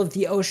in the middle of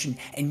the ocean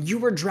and you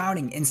were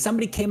drowning and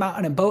somebody came out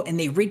on a boat and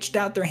they reached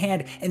out their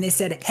hand and they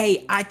said,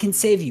 hey, I can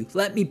save you,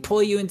 let me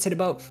pull you into the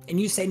boat, and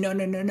you say, no,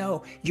 no, no,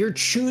 no, you're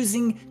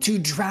choosing to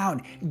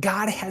drown.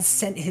 God has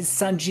sent his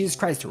son Jesus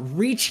Christ,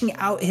 reaching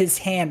out his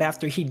hand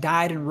after he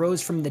died and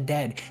rose from the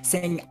dead,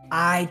 saying,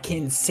 I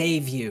can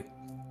save you.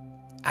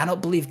 I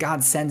don't believe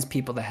God sends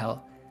people to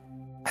hell.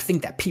 I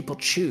think that people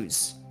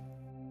choose.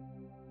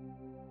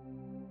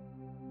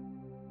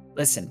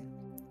 Listen,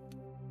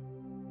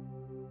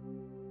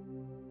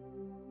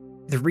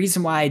 the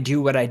reason why I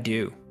do what I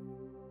do,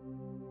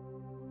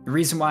 the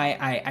reason why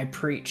I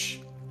preach,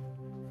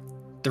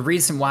 the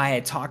reason why I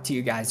talk to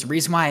you guys, the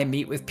reason why I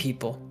meet with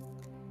people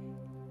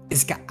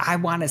is I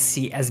want to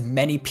see as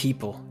many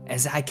people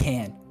as I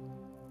can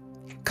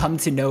come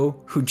to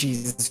know who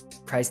Jesus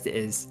Christ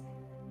is,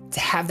 to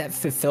have that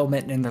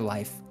fulfillment in their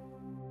life.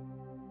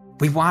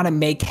 We want to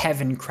make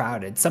heaven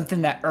crowded,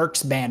 something that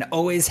Erksban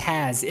always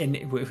has, and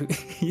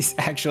he's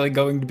actually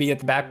going to be at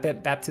the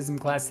baptism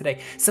class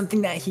today,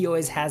 something that he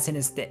always has in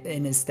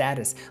his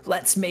status.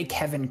 Let's make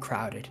heaven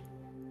crowded.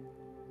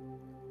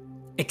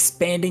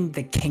 Expanding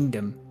the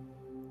kingdom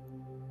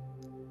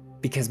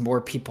because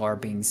more people are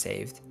being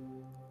saved.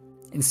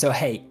 And so,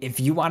 hey, if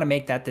you want to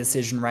make that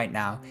decision right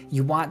now,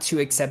 you want to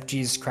accept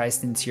Jesus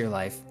Christ into your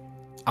life,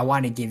 I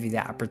want to give you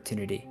that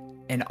opportunity.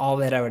 And all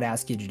that I would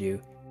ask you to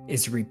do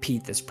is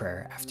repeat this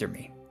prayer after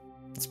me.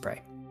 Let's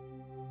pray.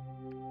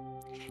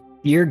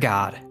 Dear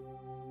God,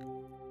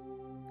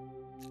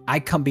 I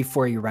come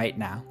before you right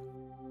now.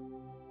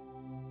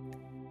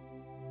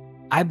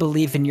 I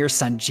believe in your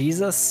son,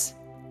 Jesus,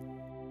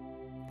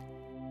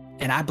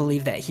 and I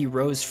believe that he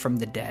rose from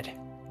the dead.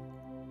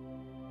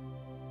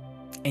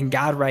 And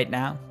God, right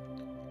now,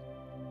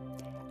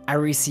 I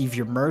receive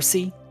your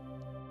mercy,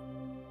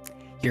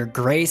 your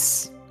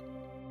grace,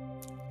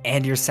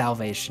 and your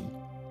salvation.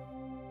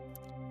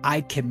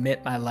 I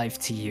commit my life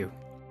to you.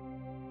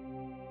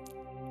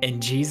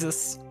 And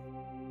Jesus,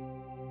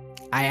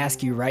 I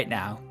ask you right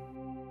now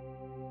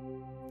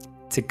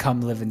to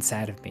come live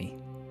inside of me.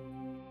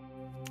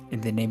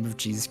 In the name of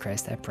Jesus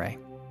Christ, I pray.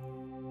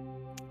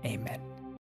 Amen.